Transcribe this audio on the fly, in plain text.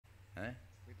Eh?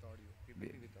 With audio.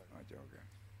 PPT with audio. Okay,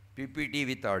 okay. PPT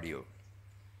with audio.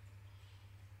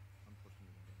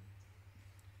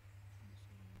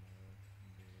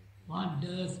 What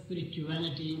does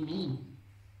spirituality mean?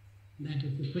 That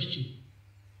is the question.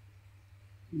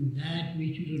 That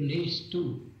which relates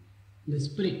to the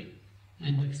spirit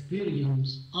and the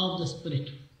experience of the spirit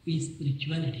is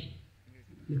spirituality.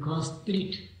 Because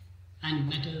spirit and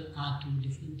matter are two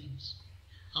different things.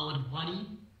 Our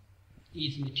body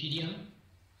is material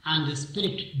and the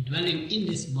spirit dwelling in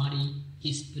this body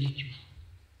is spiritual.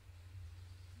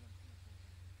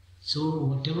 So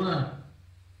whatever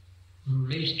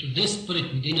relates to this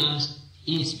spirit within us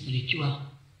is spiritual.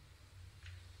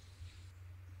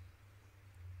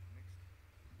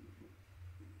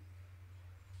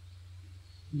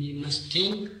 We must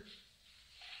think,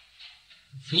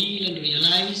 feel and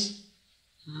realize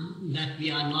that we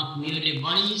are not merely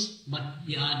bodies, but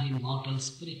we are the immortal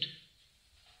spirit.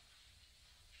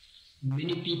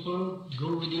 Many people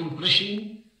go with the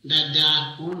impression that they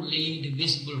are only the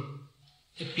visible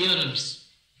appearance,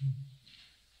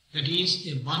 that is,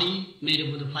 a body made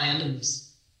up of the five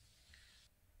elements.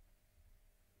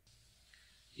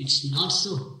 It's not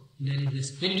so. There is a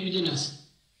spirit within us.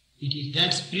 It is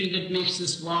that spirit that makes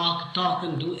us walk, talk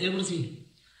and do everything.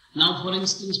 Now, for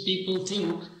instance, people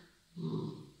think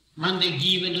when they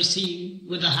give and receive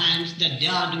with the hands that they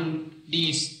are doing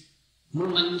these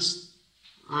movements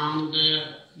and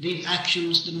these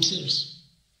actions themselves,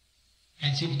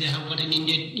 as if they have got an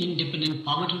independent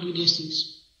power to do these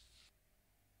things.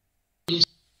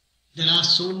 There are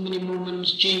so many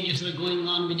movements, changes that are going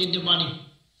on within the body,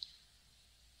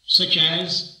 such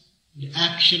as the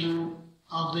action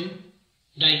of the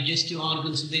digestive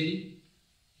organs within,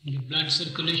 the blood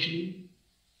circulation,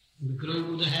 the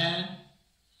growing of the hair.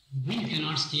 We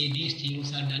cannot say these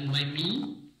things are done by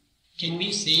me. Can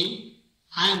we say,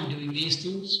 I am doing these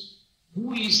things?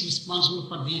 Who is responsible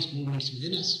for these movements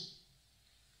within us?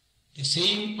 The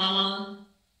same power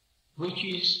which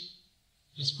is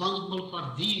responsible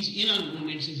for these inner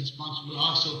movements is responsible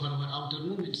also for our outer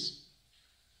movements.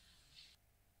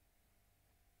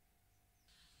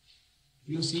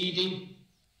 You see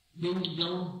the wind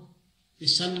blow, the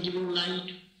sun giving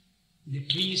light, the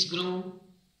trees grow,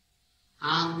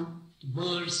 and the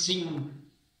birds sing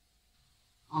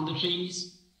on the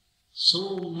trees.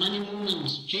 So many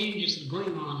movements, changes are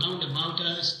going on round about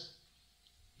us.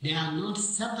 They are not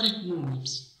separate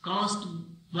movements caused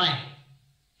by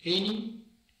any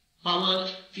power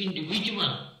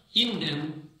individual in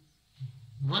them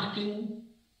working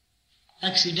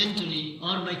accidentally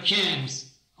or by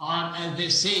chance, or as they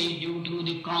say, due to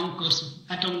the concourse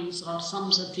of atoms or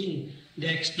some such thing. They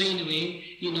explain away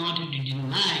in order to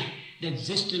deny the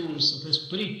existence of a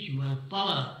spiritual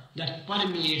power that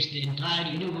permeates the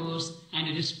entire universe and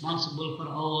is responsible for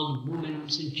all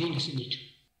movements and changes in it.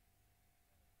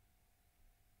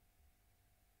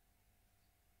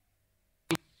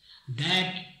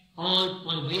 That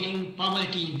all-pervading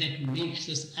poverty that makes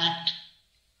us act,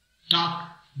 talk,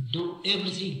 do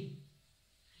everything.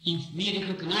 If we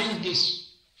recognize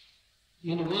this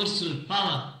universal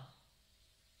power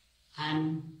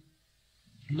and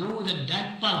know that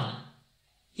that power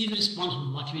is responsible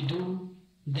for what we do,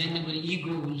 then our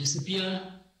ego will disappear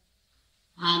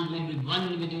and we will be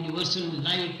one with universal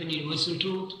life and universal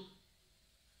truth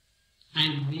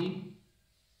and be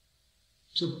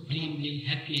supremely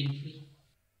happy and free.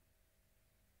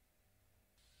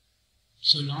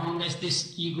 So long as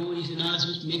this ego is in us,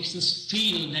 which makes us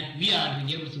feel that we are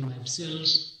doing everything by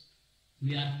ourselves,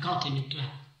 we are caught in a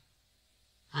trap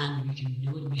and we can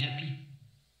never be happy.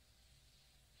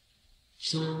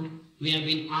 So we have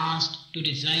been asked to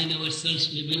resign ourselves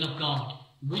to the will of God.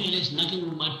 Will is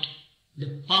nothing but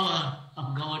the power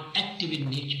of God active in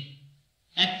nature,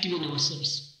 active in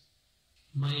ourselves.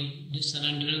 By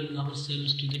surrendering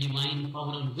ourselves to the divine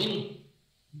power of will,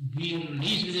 we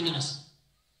release within us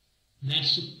that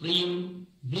supreme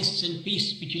bliss and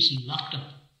peace which is locked up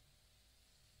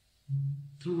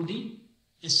through the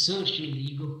assertion of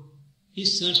the ego,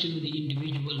 assertion of the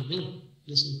individual will,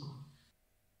 the so-called.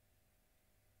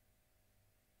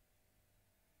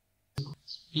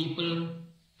 People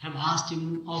have asked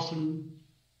him often,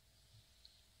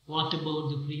 what about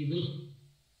the free will?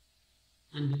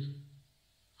 And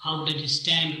how does it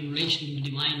stand in relation to the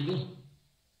divine will?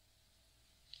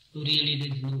 So really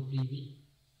there is no free will.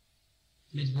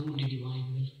 There is only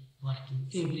divine will working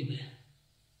everywhere.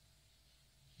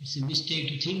 It's a mistake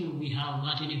to think we have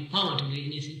got any power to do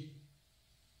anything.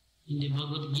 In the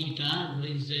Bhagavad Gita,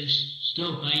 there is a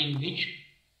sloka in which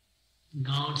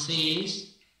God says,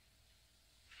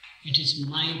 it is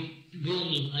my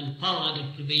will and power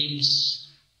that prevails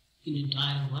in the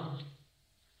entire world.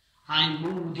 I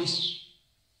move this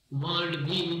world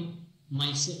being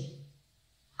myself,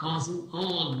 causing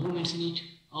all movements in it,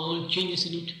 all changes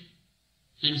in it,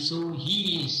 and so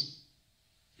he is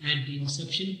at the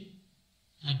inception,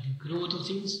 at the growth of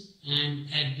things, and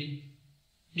at the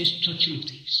destruction of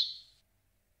things.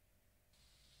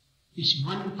 It's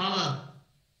one power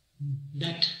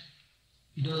that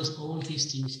does all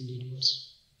these things in the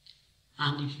universe.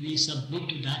 And if we submit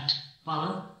to that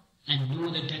power and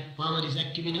know that that power is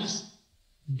active in us,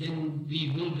 then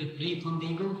we will be free from the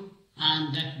ego.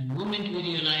 And that moment we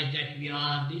realize that we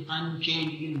are the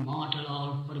unchanging, immortal,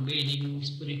 all-pervading,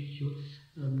 spiritual,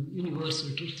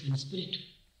 universal truth and spirit.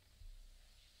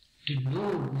 To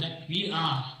know that we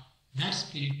are that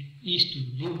spirit is to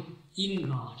live in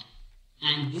God.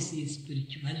 And this is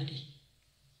spirituality.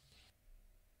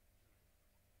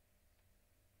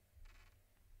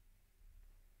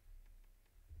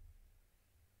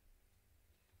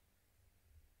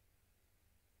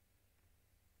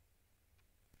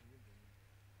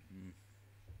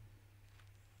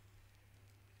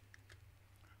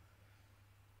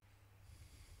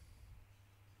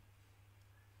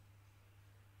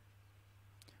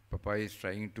 Papa is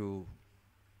trying to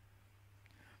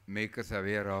make us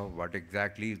aware of what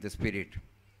exactly is the spirit.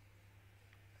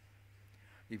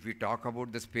 If we talk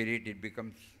about the spirit, it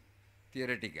becomes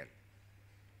theoretical.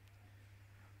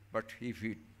 But if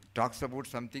he talks about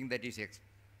something that is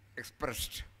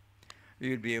expressed, we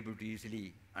will be able to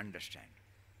easily understand.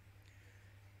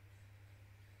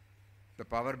 The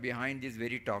power behind this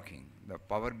very talking, the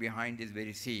power behind this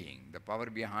very seeing, the power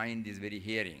behind this very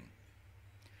hearing,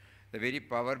 the very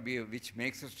power which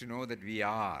makes us to know that we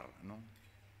are,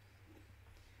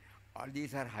 all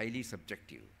these are highly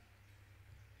subjective.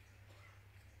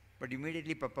 But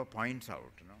immediately Papa points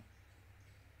out,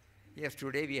 yes,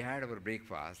 today we had our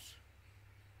breakfast.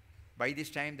 By this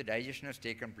time the digestion has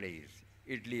taken place,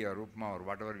 idli or upma or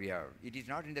whatever we have. It is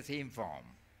not in the same form.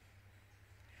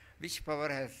 Which power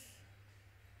has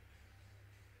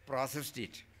processed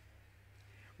it?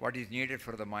 What is needed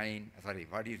for the mind,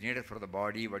 what is needed for the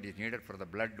body, what is needed for the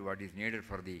blood, what is needed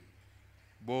for the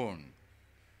bone.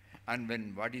 And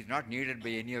when what is not needed by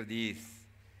any of these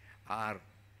are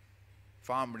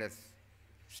formed as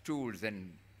stools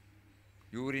and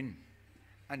urine,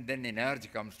 and then an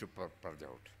urge comes to purge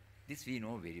out. This we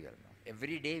know very well now.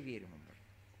 Every day we remember.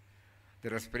 The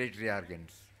respiratory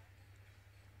organs,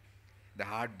 the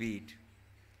heartbeat,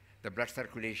 the blood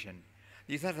circulation.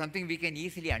 These are something we can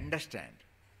easily understand.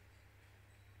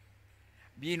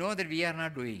 We know that we are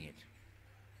not doing it.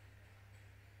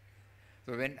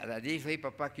 So when that is why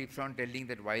Papa keeps on telling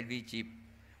that while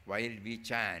we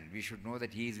chant, we should know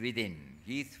that he is within.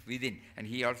 He is within. And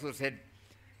he also said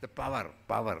the power.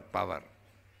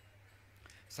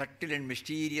 Subtle and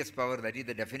mysterious power, that is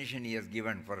the definition he has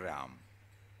given for Ram.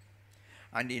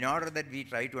 And in order that we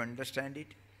try to understand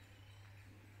it,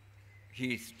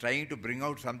 he is trying to bring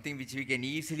out something which we can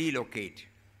easily locate.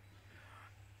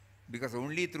 Because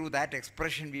only through that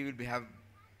expression we will have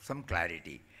some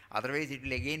clarity. Otherwise it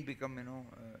will again become,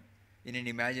 in an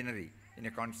imaginary, in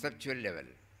a conceptual level.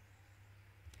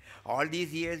 All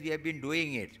these years we have been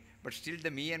doing it, but still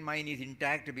the me and mine is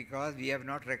intact because we have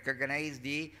not recognized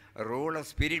the role of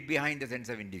spirit behind the sense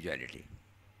of individuality.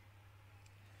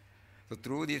 So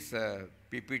through this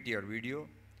PPT or video,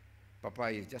 Papa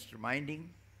is just reminding,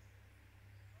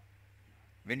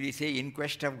 when we say in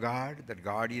quest of God, that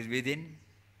God is within,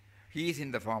 he is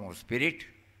in the form of spirit.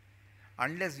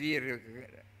 Unless we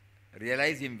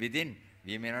realize him within,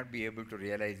 we may not be able to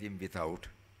realize him without.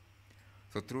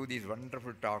 So through this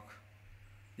wonderful talk,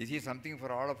 this is something for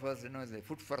all of us, as a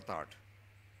food for thought.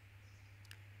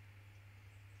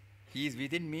 He is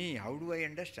within me. How do I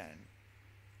understand?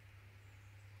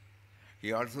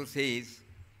 He also says,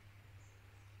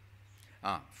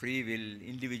 free will,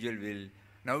 individual will.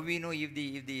 Now we know if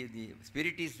the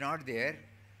spirit is not there,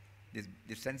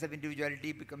 this sense of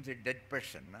individuality becomes a dead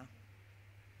person.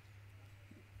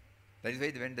 That is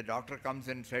why when the doctor comes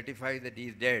and certifies that he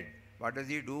is dead, what does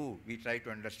he do? We try to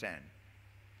understand.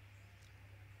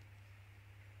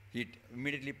 He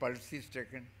immediately pulse is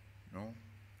taken. No.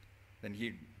 Then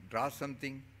he draws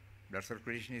something. Blood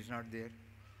circulation is not there.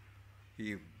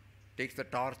 He takes the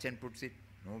torch and puts it.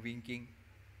 No winking.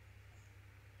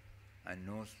 And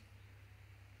nose.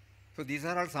 So these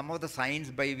are all some of the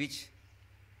signs by which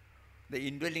the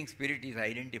indwelling spirit is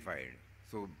identified.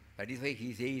 So that is why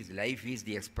he says life is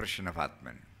the expression of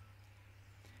Atman.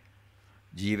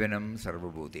 Jivanam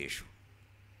sarvabhuteshu.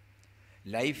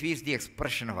 Life is the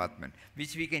expression of Atman,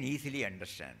 which we can easily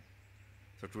understand.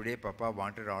 So today Papa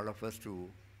wanted all of us to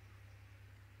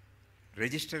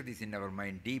register this in our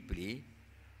mind deeply,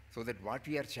 so that what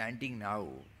we are chanting now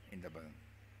in the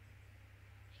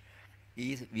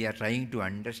is we are trying to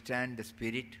understand the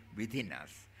spirit within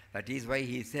us. That is why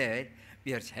he said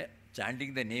we are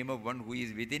chanting the name of one who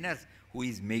is within us, who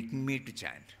is making me to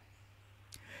chant.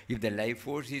 If the life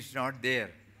force is not there,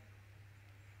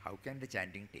 how can the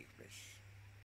chanting take place?